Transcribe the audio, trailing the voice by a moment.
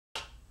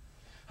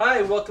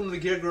Hi, welcome to the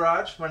Gear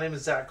Garage. My name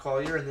is Zach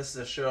Collier, and this is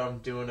a show I'm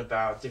doing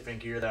about different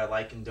gear that I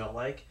like and don't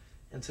like.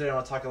 And today I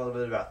want to talk a little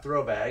bit about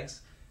throw bags.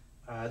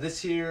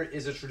 This here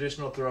is a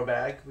traditional throw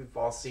bag. We've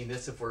all seen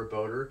this if we're a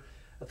boater.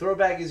 A throw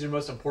bag is your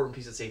most important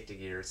piece of safety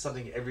gear. It's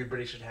something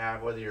everybody should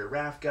have, whether you're a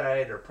raft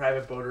guide or a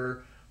private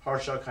boater,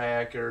 hardshell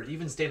kayaker,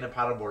 even stand-up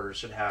paddleboarders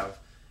should have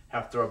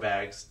throw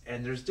bags.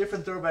 And there's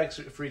different throw bags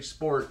for each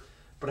sport,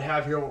 but I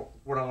have here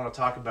what I want to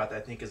talk about that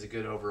I think is a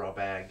good overall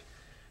bag.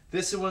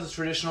 This one's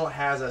traditional. It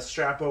has a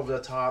strap over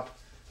the top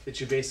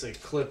that you basically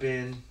clip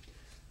in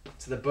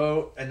to the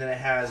boat, and then it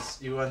has,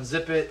 you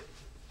unzip it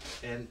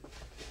and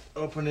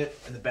open it,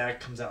 and the bag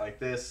comes out like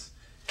this.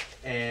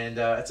 And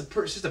it's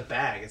just a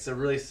bag. It's a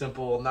really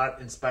simple, not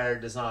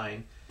inspired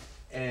design.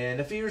 And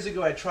a few years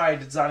ago, I tried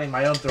designing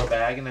my own throw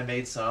bag, and I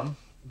made some.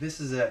 This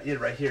is it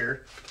right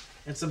here.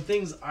 And some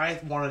things I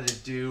wanted to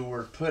do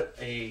were put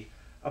a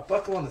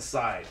buckle on the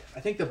side. I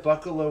think the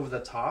buckle over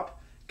the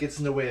top gets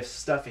in the way of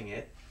stuffing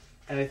it.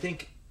 And I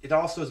think it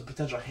also is a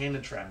potential hand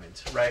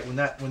entrapment, right? When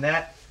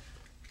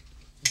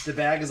the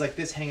bag is like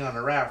this hanging on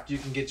a raft, you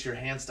can get your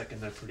hand stuck in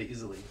there pretty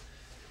easily.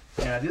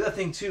 And the other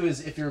thing too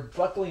is if you're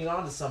buckling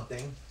onto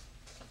something,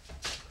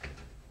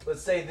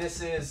 let's say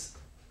this is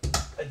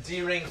a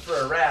D-ring for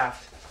a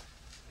raft,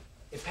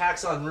 it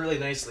packs on really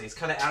nicely. It's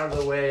kind of out of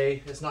the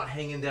way, it's not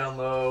hanging down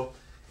low,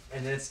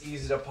 and then it's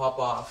easy to pop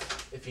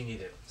off if you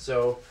need it.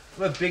 So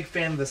I'm a big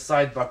fan of the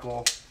side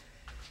buckle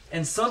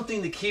and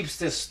something that keeps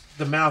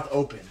the mouth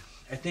open.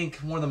 I think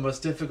one of the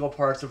most difficult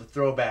parts of a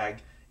throw bag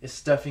is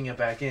stuffing it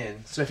back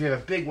in. So if you have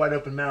a big wide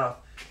open mouth,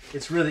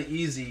 it's really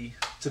easy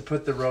to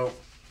put the rope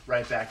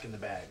right back in the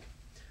bag.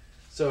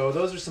 So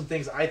those are some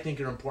things I think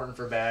are important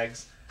for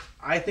bags.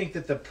 I think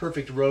that the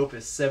perfect rope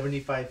is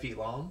 75 feet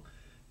long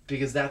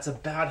because that's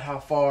about how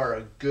far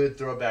a good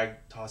throw bag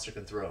tosser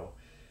can throw.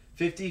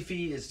 50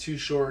 feet is too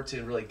short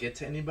to really get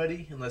to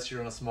anybody unless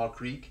you're on a small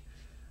creek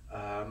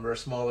or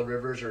smaller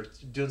rivers or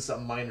doing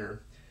something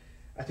minor.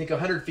 I think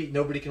 100 feet,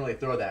 nobody can really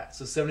throw that.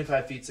 So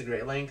 75 feet is a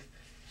great length.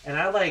 And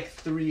I like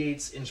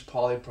 3/8 inch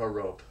polypro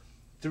rope.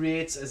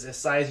 3/8 is a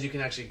size you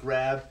can actually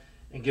grab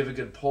and give a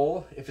good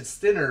pull. If it's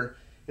thinner,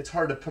 it's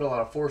hard to put a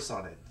lot of force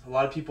on it. A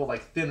lot of people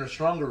like thinner,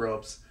 stronger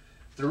ropes.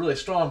 They're really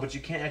strong, but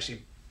you can't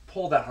actually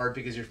pull that hard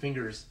because your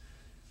fingers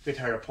get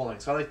tired of pulling.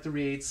 So I like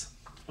 3/8.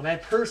 And I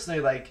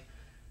personally like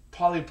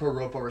polypro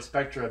rope over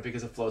Spectra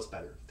because it floats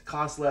better. It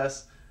costs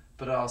less,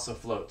 but it also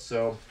floats.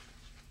 So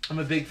I'm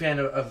a big fan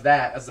of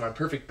that as my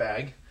perfect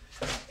bag.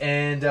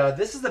 And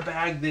this is the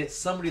bag that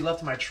somebody left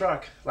in my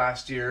truck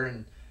last year,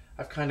 and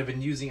I've kind of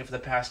been using it for the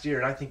past year,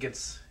 and I think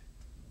it's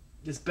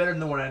better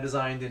than the one I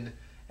designed and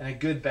a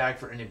good bag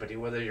for anybody,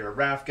 whether you're a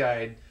raft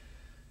guide,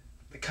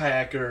 a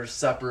kayaker,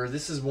 supper.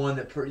 This is one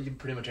that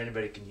pretty much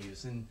anybody can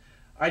use. And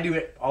I do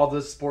it all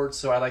the sports,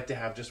 so I like to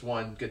have just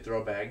one good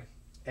throw bag.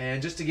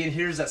 And just again,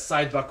 here's that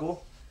side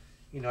buckle.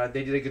 You know,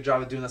 they did a good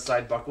job of doing the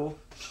side buckle.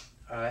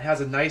 It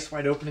has a nice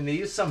wide opening. They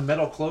use some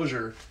metal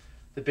closure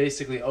that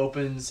basically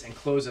opens and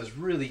closes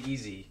really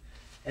easy.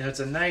 And it's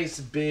a nice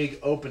big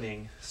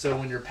opening, so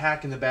when you're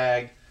packing the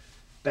bag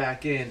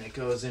back in, it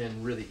goes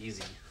in really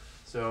easy.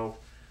 So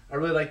I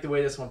really like the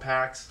way this one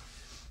packs.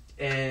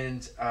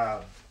 And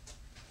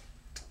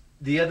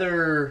the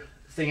other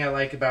thing I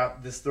like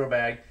about this throw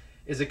bag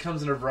is it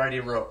comes in a variety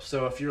of ropes.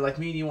 So if you're like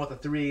me and you want the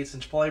 3/8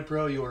 inch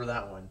polypro, you order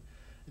that one.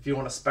 If you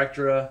want a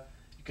Spectra,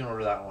 you can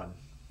order that one.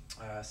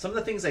 Some of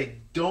the things I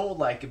don't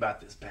like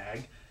about this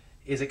bag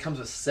is it comes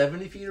with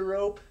 70 feet of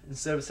rope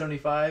instead of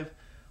 75,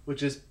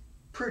 which is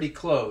pretty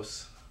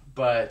close,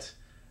 but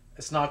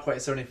it's not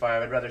quite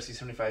 75. I'd rather see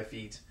 75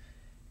 feet.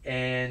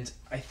 And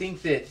I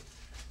think that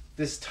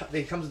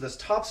it comes with this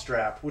top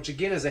strap, which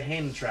again is a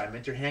hand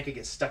entrapment. Your hand could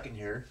get stuck in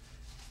here.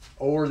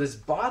 Or this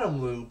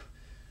bottom loop,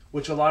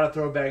 which a lot of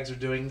throw bags are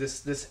doing.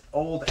 This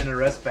old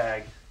NRS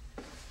bag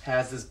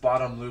has this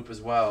bottom loop as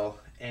well.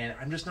 And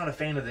I'm just not a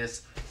fan of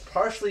this,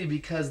 partially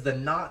because the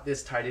knot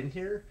that's tied in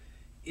here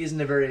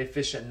isn't a very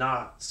efficient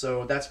knot.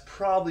 So that's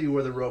probably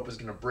where the rope is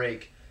going to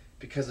break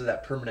because of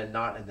that permanent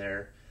knot in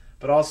there.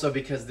 But also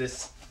because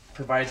this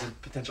provides a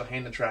potential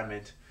hand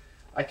entrapment.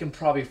 I can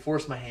probably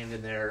force my hand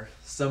in there.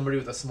 Somebody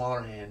with a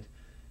smaller hand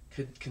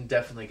can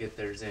definitely get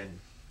theirs in.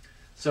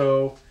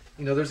 So,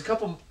 you know, there's a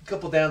couple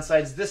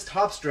downsides. This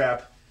top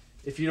strap,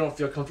 if you don't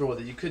feel comfortable with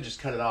it, you could just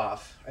cut it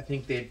off. I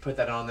think they'd put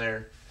that on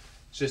there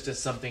just as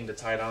something to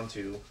tie it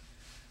onto.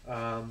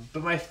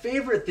 But my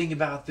favorite thing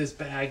about this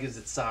bag is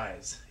its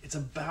size. It's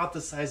about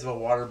the size of a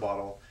water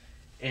bottle.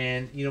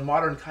 And, you know,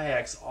 modern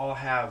kayaks all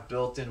have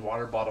built-in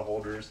water bottle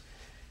holders.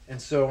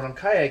 And so when I'm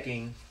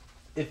kayaking,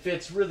 it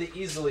fits really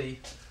easily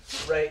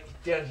right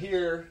down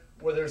here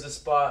where there's a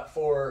spot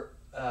for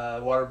a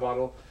water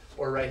bottle,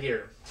 or right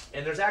here.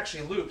 And there's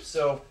actually loops.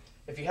 So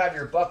if you have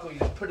your buckle, you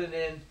just put it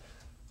in,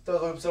 throw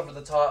the loops over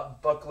the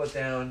top, buckle it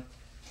down,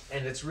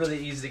 and it's really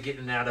easy to get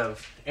in and out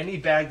of. Any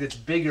bag that's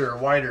bigger or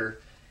wider,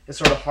 it's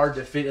sort of hard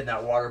to fit in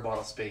that water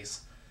bottle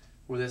space,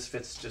 where this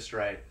fits just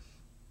right.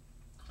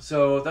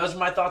 So those are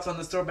my thoughts on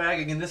this throw bag.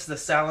 Again, this is the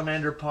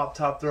Salamander pop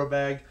top throw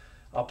bag.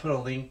 I'll put a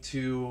link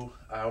to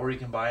where you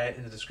can buy it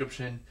in the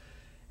description.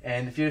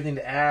 And if you have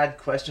anything to add,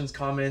 questions,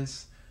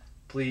 comments,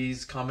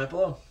 please comment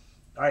below.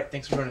 All right,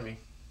 thanks for joining me.